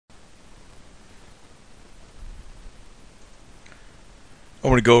I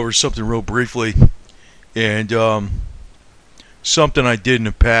want to go over something real briefly, and something I did in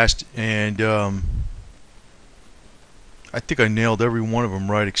the past, and I think I nailed every one of them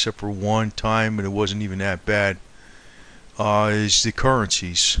right except for one time, and it wasn't even that bad. Is the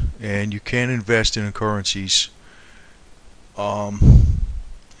currencies, and you can invest in the currencies. A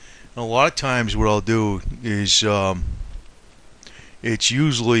lot of times, what I'll do is it's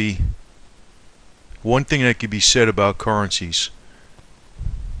usually one thing that could be said about currencies.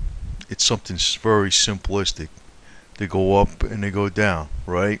 It's something very simplistic. They go up and they go down,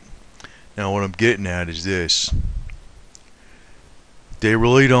 right? Now, what I'm getting at is this: they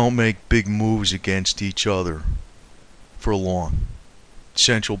really don't make big moves against each other for long.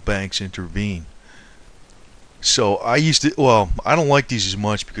 Central banks intervene. So I don't like these as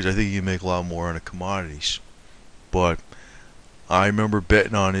much because I think you can make a lot more on the commodities. But I remember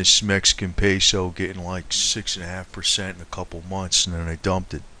betting on this Mexican peso getting like 6.5% in a couple months, and then I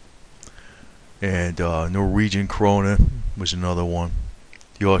dumped it. And Norwegian krona was another one.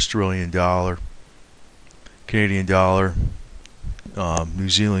 The Australian dollar, Canadian dollar, New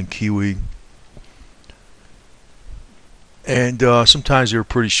Zealand kiwi. And sometimes they're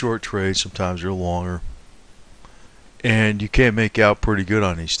pretty short trades, sometimes they're longer. And you can't make out pretty good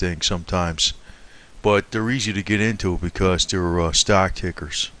on these things sometimes. But they're easy to get into because they're stock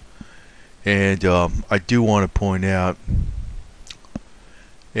tickers. And I do want to point out,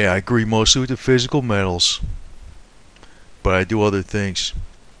 yeah, I agree mostly with the physical metals, but I do other things.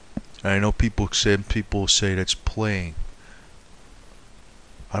 And I know people say that's playing.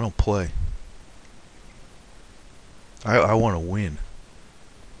 I don't play. I want to win.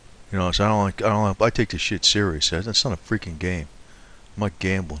 You know, so I take this shit serious. That's not a freaking game. I'm not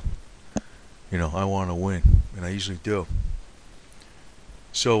gambling. You know, I want to win, and I usually do.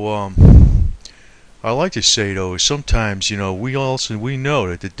 So, I like to say though, sometimes, you know, we know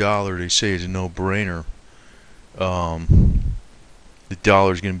that the dollar, they say, is a no-brainer. The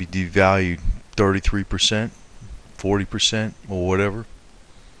dollar is going to be devalued 33%, 40%, or whatever.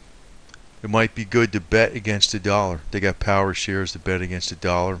 It might be good to bet against the dollar. They got power shares to bet against the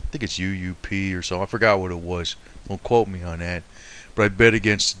dollar. I think it's UUP or so. I forgot what it was. Don't quote me on that. But I bet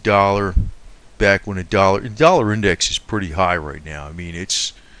against the dollar back when the dollar index is pretty high right now. I mean,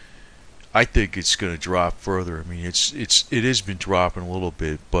 I think it's going to drop further. I mean, it has been dropping a little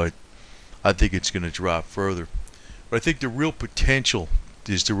bit, but I think it's going to drop further. But I think the real potential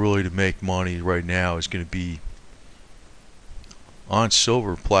is to make money right now is going to be on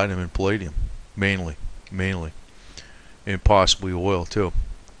silver, platinum, and palladium, mainly, and possibly oil too.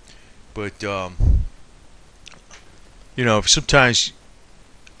 But you know, sometimes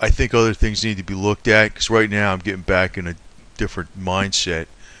I think other things need to be looked at, because right now I'm getting back in a different mindset.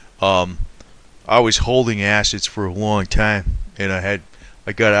 I was holding assets for a long time, and I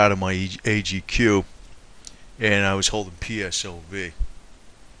got out of my AGQ, and I was holding PSLV.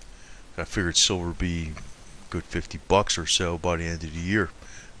 I figured silver would be good $50 or so by the end of the year.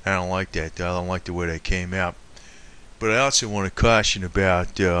 I don't like that. I don't like the way that came out. But I also want to caution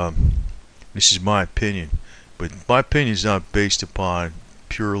about, this is my opinion, but my opinion is not based upon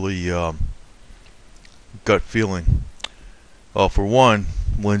purely gut feeling. Well, for one,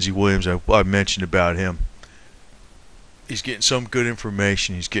 Lindsey Williams, I mentioned about him. He's getting some good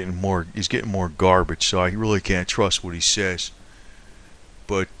information. He's getting more garbage. So I really can't trust what he says.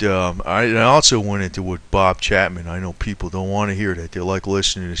 But I also went into what Bob Chapman. I know people don't want to hear that. They like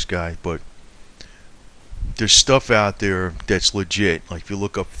listening to this guy, but there's stuff out there that's legit. Like if you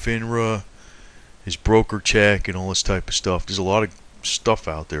look up FINRA, his broker check, and all this type of stuff, there's a lot of stuff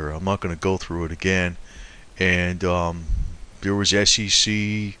out there. I'm not going to go through it again. And there was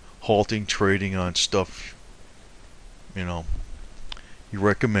SEC halting trading on stuff, you know, he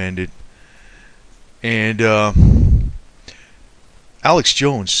recommended. And Alex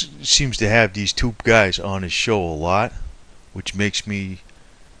Jones seems to have these two guys on his show a lot, which makes me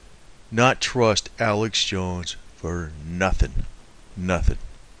not trust Alex Jones for nothing.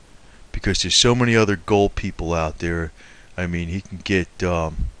 Because there's so many other gold people out there. I mean, he can get,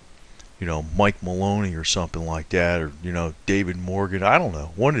 you know, Mike Maloney or something like that, or, you know, David Morgan. I don't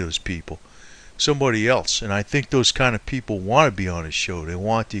know, one of those people. Somebody else. And I think those kind of people want to be on his show. They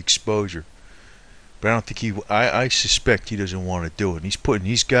want the exposure. But I don't think I suspect he doesn't want to do it. And he's putting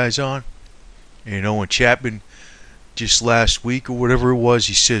these guys on. And, you know, when Chapman just last week or whatever it was,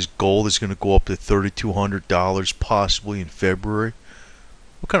 he says gold is going to go up to $3,200 possibly in February.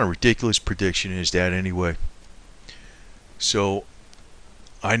 What kind of ridiculous prediction is that anyway? So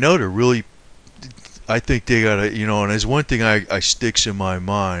I know they're really, I think they got to, you know, and there's one thing I sticks in my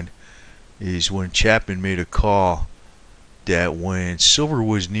mind is when Chapman made a call that when silver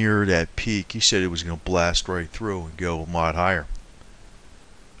was near that peak, he said it was going to blast right through and go a lot higher.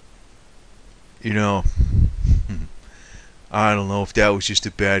 You know, I don't know if that was just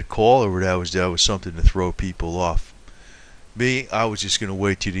a bad call or that was something to throw people off. Me, I was just going to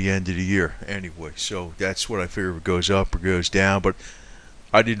wait till the end of the year anyway. So that's what I figured, if it goes up or goes down. But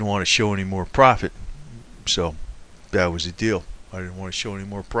I didn't want to show any more profit. So that was the deal. I didn't want to show any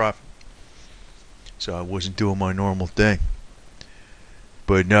more profit. So I wasn't doing my normal thing.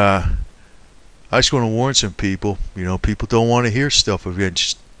 But I just want to warn some people. You know, people don't want to hear stuff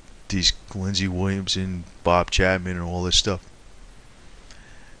against these Lindsey Williams and Bob Chapman and all this stuff.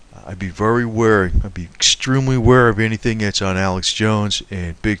 I'd be very wary. I'd be extremely wary of anything that's on Alex Jones,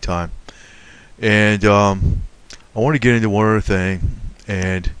 and big time. And I want to get into one other thing.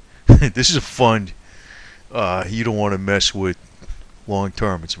 And this is a fund you don't want to mess with long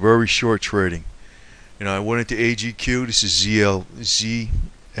term. It's very short trading. You know, I went into AGQ. This is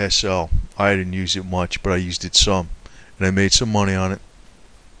ZSL. I didn't use it much, but I used it some, and I made some money on it.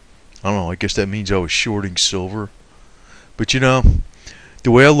 I don't know. I guess that means I was shorting silver. But you know,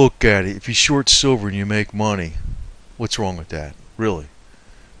 the way I look at it, if you short silver and you make money, what's wrong with that? Really?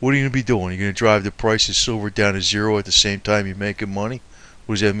 What are you going to be doing? You're going to drive the price of silver down to zero at the same time you're making money?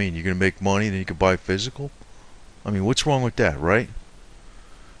 What does that mean? You're going to make money and then you can buy physical? I mean, what's wrong with that, right?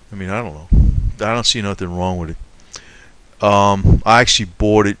 I mean, I don't know. I don't see nothing wrong with it. I actually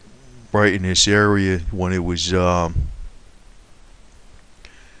bought it right in this area when it was,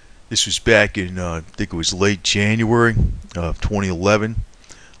 this was back in, I think it was late January of 2011.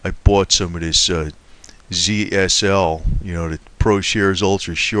 I bought some of this ZSL, you know, the Pro Shares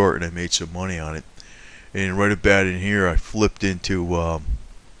Ultra Short, and I made some money on it. And right about in here, I flipped into,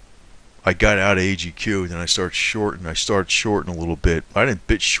 I got out of AGQ, and then I started shorting. I started shorting a little bit. I didn't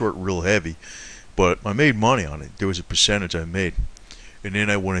bit short real heavy, but I made money on it. There was a percentage I made. And then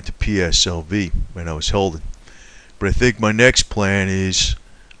I went into PSLV, and I was holding. But I think my next plan is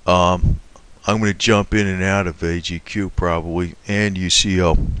I'm going to jump in and out of AGQ probably, and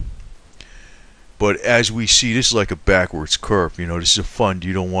UCO. But as we see, this is like a backwards curve. You know, this is a fund.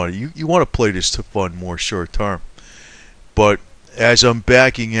 You don't want to. You want to play this to fund more short term. But as I'm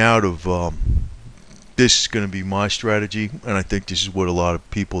backing out of, this is going to be my strategy, and I think this is what a lot of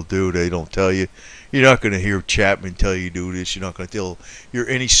people do. They don't tell you. You're not going to hear Chapman tell you to do this. You're not going to hear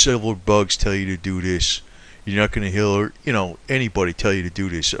any silver bugs tell you to do this. You're not going to hear, you know, anybody tell you to do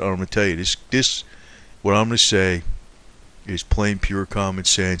this. I'm going to tell you this. What I'm going to say is plain, pure common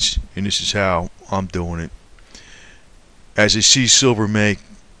sense, and this is how I'm doing it. As I see silver make,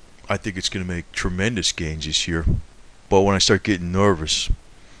 I think it's going to make tremendous gains this year. But when I start getting nervous,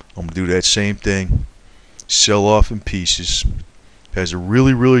 I'm going to do that same thing. Sell off in pieces. If it has a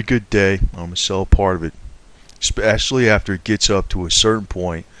really, really good day, I'm going to sell part of it. Especially after it gets up to a certain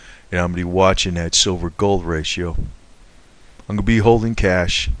point, and I'm going to be watching that silver-gold ratio. I'm going to be holding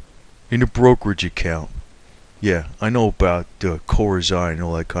cash in a brokerage account. Yeah, I know about Corazine and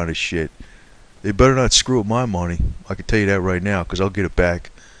all that kind of shit. They better not screw up my money. I can tell you that right now, because I'll get it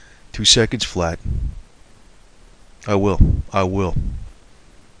back 2 seconds flat. I will.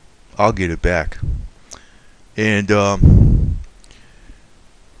 I'll get it back. And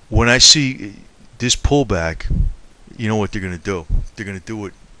when I see this pullback, you know what they're going to do. They're going to do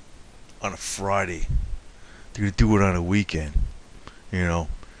it on a Friday. They're going to do it on a weekend. You know,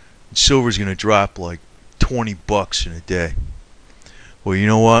 silver's going to drop like $20 in a day. Well, you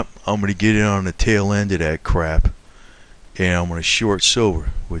know what? I'm going to get in on the tail end of that crap, and I'm going to short silver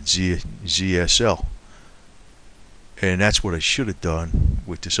with ZSL. And that's what I should have done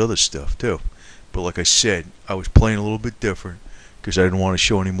with this other stuff too. But like I said, I was playing a little bit different because I didn't want to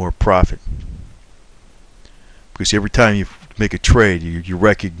show any more profit. Because every time you make a trade, you're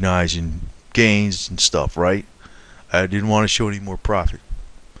recognizing gains and stuff, right? I didn't want to show any more profit.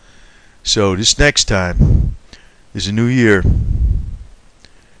 So this next time is a new year,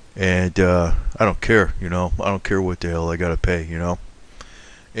 and I don't care, you know. I don't care what the hell I gotta pay, you know.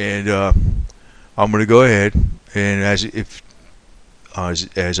 And I'm gonna go ahead, and as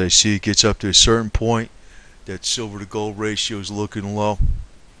I see it gets up to a certain point, that silver to gold ratio is looking low.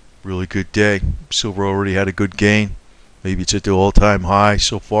 Really good day. Silver already had a good gain. Maybe it's at the all-time high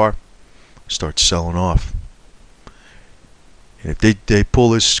so far. Start selling off. And if they pull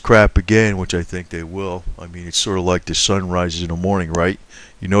this crap again, which I think they will, I mean, it's sort of like the sun rises in the morning, right?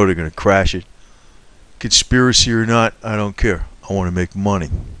 You know they're going to crash it. Conspiracy or not, I don't care. I want to make money.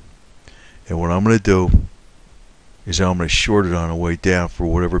 And what I'm going to do is I'm going to short it on the way down for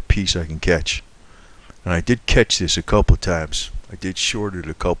whatever piece I can catch. And I did catch this a couple of times. I did short it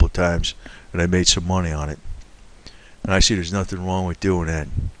a couple of times, and I made some money on it. And I see there's nothing wrong with doing that.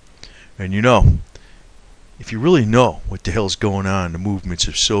 And you know, if you really know what the hell's going on in the movements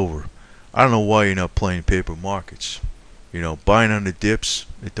of silver, I don't know why you're not playing paper markets. You know, buying on the dips,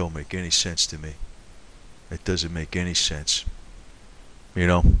 it don't make any sense to me. It doesn't make any sense. You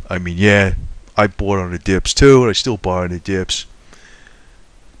know, I mean, yeah, I bought on the dips too, and I still buy on the dips.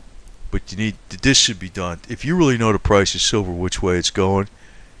 But this should be done. If you really know the price of silver, which way it's going,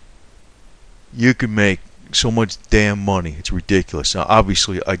 you can make so much damn money. It's ridiculous. Now,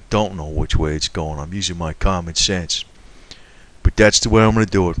 obviously, I don't know which way it's going. I'm using my common sense. But that's the way I'm going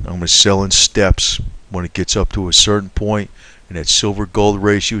to do it. I'm going to sell in steps when it gets up to a certain point, and that silver gold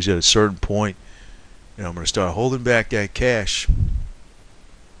ratio is at a certain point, and I'm going to start holding back that cash.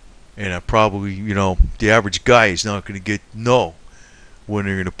 And I probably, you know, the average guy is not going to know when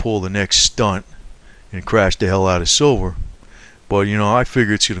they're going to pull the next stunt and crash the hell out of silver. But, you know, I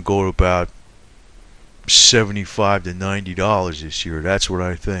figure it's going to go to about $75 to $90 this year. That's what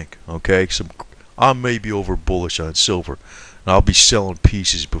I think. Okay, I'm maybe over bullish on silver. And I'll be selling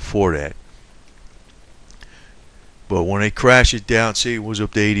pieces before that. But when they crash it down, say it was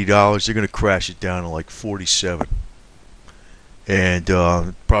up to $80, they're going to crash it down to like 47. And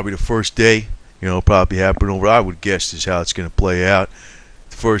probably the first day, you know, probably happen over, I would guess is how it's going to play out.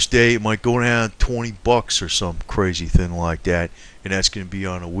 The first day it might go down $20 or some crazy thing like that, and that's going to be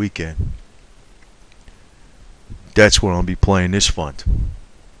on a weekend. That's when I'll be playing this fund.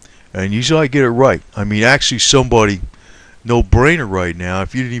 And usually I get it right. I mean, actually somebody, no brainer right now,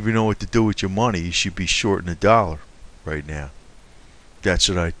 if you didn't even know what to do with your money, you should be shorting the dollar right now. That's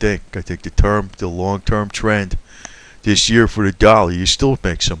what I think. I think the long-term trend this year for the dollar, you still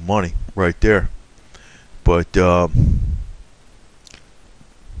make some money right there. But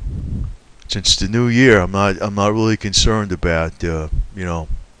since the new year, I'm not really concerned about you know,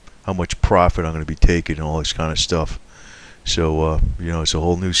 how much profit I'm going to be taking and all this kind of stuff. So you know, it's a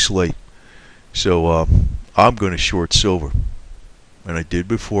whole new slate. So I'm going to short silver, and I did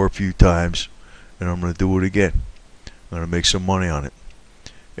before a few times, and I'm going to do it again. I'm going to make some money on it.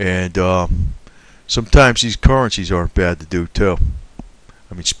 And sometimes these currencies aren't bad to do too.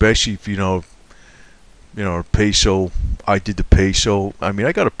 I mean, especially if you know, peso. I did the peso. I mean,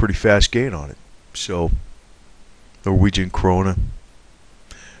 I got a pretty fast gain on it. So Norwegian krona,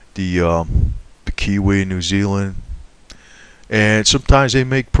 the Kiwi in New Zealand, and sometimes they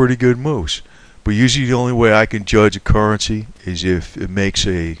make pretty good moves. But usually the only way I can judge a currency is if it makes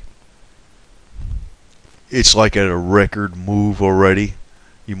it's like at a record move already.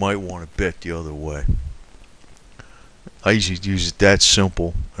 You might want to bet the other way. I usually use it that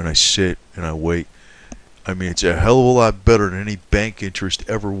simple, and I sit and I wait. I mean, it's a hell of a lot better than any bank interest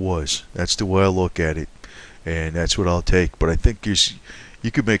ever was. That's the way I look at it, and that's what I'll take. But I think you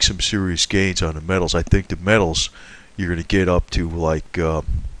could make some serious gains on the metals. I think the metals, you're going to get up to like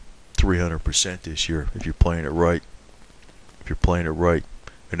 300% this year if you're playing it right. If you're playing it right,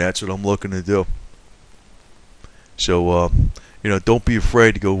 and that's what I'm looking to do. So you know, don't be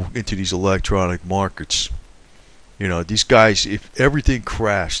afraid to go into these electronic markets. You know, these guys, if everything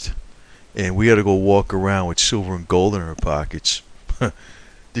crashed and we had to go walk around with silver and gold in our pockets,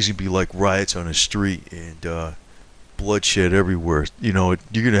 there's gonna be like riots on the street and bloodshed everywhere. You know,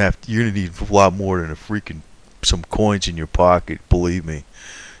 you're gonna need a lot more than some coins in your pocket. Believe me.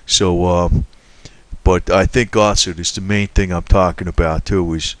 So, but I think also this the main thing I'm talking about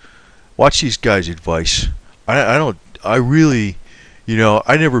too is watch these guys' advice. I really, you know,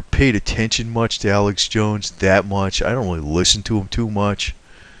 I never paid attention much to Alex Jones that much. I don't really listen to him too much.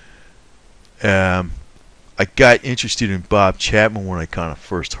 I got interested in Bob Chapman when I kind of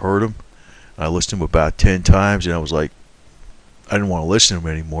first heard him. I listened to him about 10 times, and I was like, I didn't want to listen to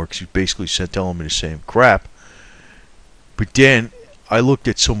him anymore because he basically telling me the same crap. But then I looked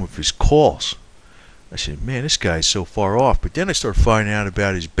at some of his calls. I said, man, this guy's so far off. But then I started finding out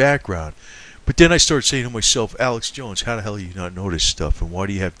about his background. But then I started saying to myself, Alex Jones, how the hell do you not know this stuff? And why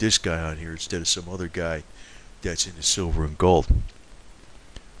do you have this guy on here instead of some other guy that's into silver and gold?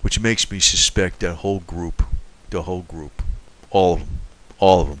 Which makes me suspect that whole group, all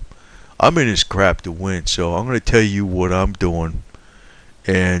of them. I'm in this crap to win, so I'm going to tell you what I'm doing.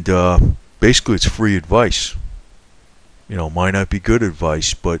 And basically it's free advice. You know, might not be good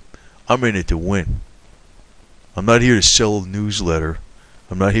advice, but I'm in it to win. I'm not here to sell a newsletter.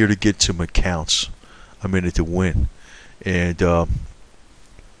 I'm not here to get some accounts. I'm in it to win. And I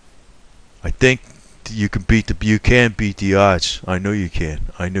think you can beat the odds. I know you can.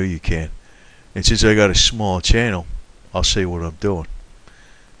 And since I got a small channel, I'll say what I'm doing.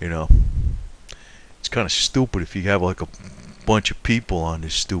 You know, it's kind of stupid if you have like a bunch of people on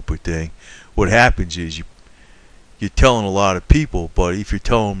this stupid thing. What happens is you're telling a lot of people, but if you're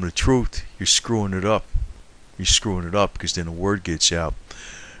telling them the truth, you're screwing it up. You're screwing it up because then the word gets out.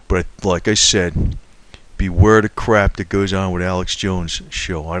 But like I said, beware the crap that goes on with Alex Jones'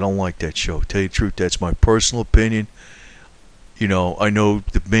 show. I don't like that show. Tell you the truth, that's my personal opinion. You know, I know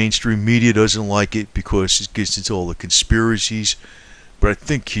the mainstream media doesn't like it because it gets into all the conspiracies, but I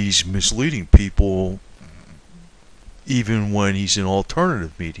think he's misleading people even when he's in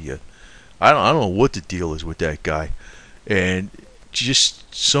alternative media. I don't know what the deal is with that guy. And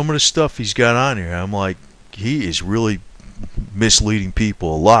just some of the stuff he's got on here, I'm like, he is really misleading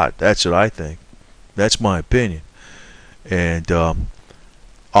people a lot. That's what I think. That's my opinion. And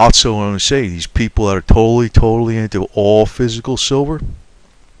also, I want to say, these people that are totally into all physical silver,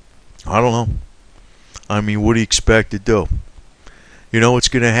 I don't know. I mean, what do you expect to do? You know what's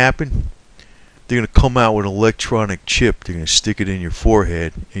going to happen? They're going to come out with an electronic chip. They're going to stick it in your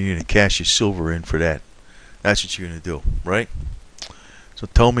forehead, and you're going to cash your silver in for that. That's what you're going to do, right? So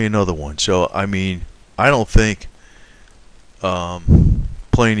tell me another one. So, I mean, I don't think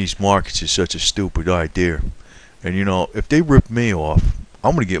playing these markets is such a stupid idea. And, you know, if they rip me off,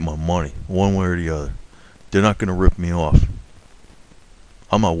 I'm going to get my money one way or the other. They're not going to rip me off.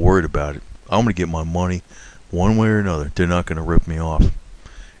 I'm not worried about it. I'm going to get my money one way or another. They're not going to rip me off.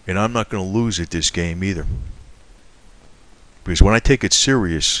 And I'm not going to lose at this game either. Because when I take it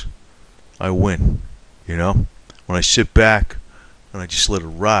serious, I win. You know? When I sit back and I just let it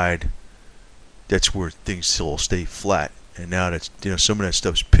ride, that's where things still stay flat. And now that's, you know, some of that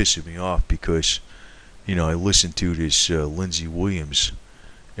stuff's pissing me off because, you know, I listened to this Lindsey Williams,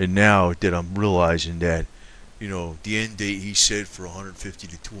 and now that I'm realizing that, you know, the end date he said for $150 to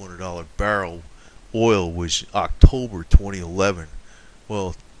 $200 barrel oil was October 2011.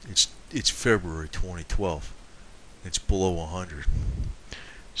 Well, it's February 2012. It's below 100.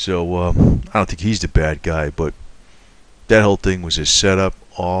 So I don't think he's the bad guy, but that whole thing was a setup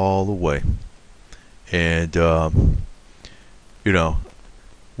all the way. And you know,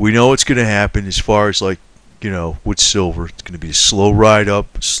 we know what's going to happen as far as, like, you know, with silver. It's going to be a slow ride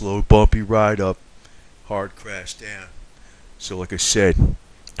up, slow bumpy ride up, hard crash down. So like I said,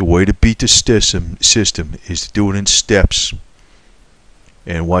 the way to beat the system is to do it in steps.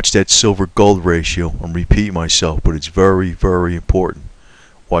 And watch that silver gold ratio. I'm repeating myself, but it's very, very important.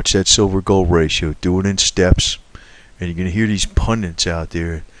 Watch that silver gold ratio. Do it in steps. And you're going to hear these pundits out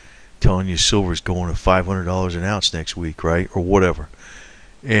there telling you silver's going to $500 an ounce next week, right? Or whatever.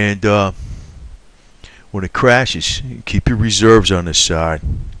 And when it crashes, keep your reserves on the side.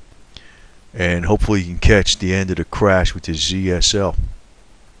 And hopefully you can catch the end of the crash with this ZSL.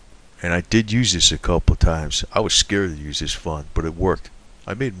 And I did use this a couple of times. I was scared to use this fund, but it worked.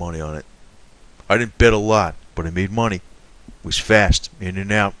 I made money on it. I didn't bet a lot, but I made money. It was fast, in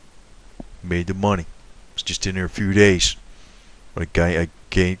and out. Made the money. It was just in there a few days. But I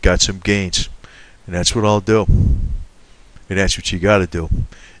got some gains. And that's what I'll do. And that's what you got to do.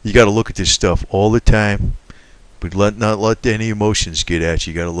 You got to look at this stuff all the time, but not let any emotions get at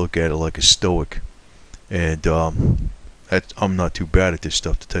you. You got to look at it like a stoic. And I'm not too bad at this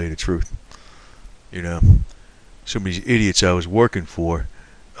stuff, to tell you the truth. You know, some of these idiots I was working for,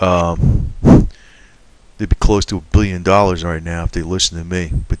 they'd be close to $1 billion right now if they listened to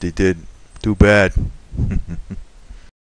me, but they didn't. Too bad.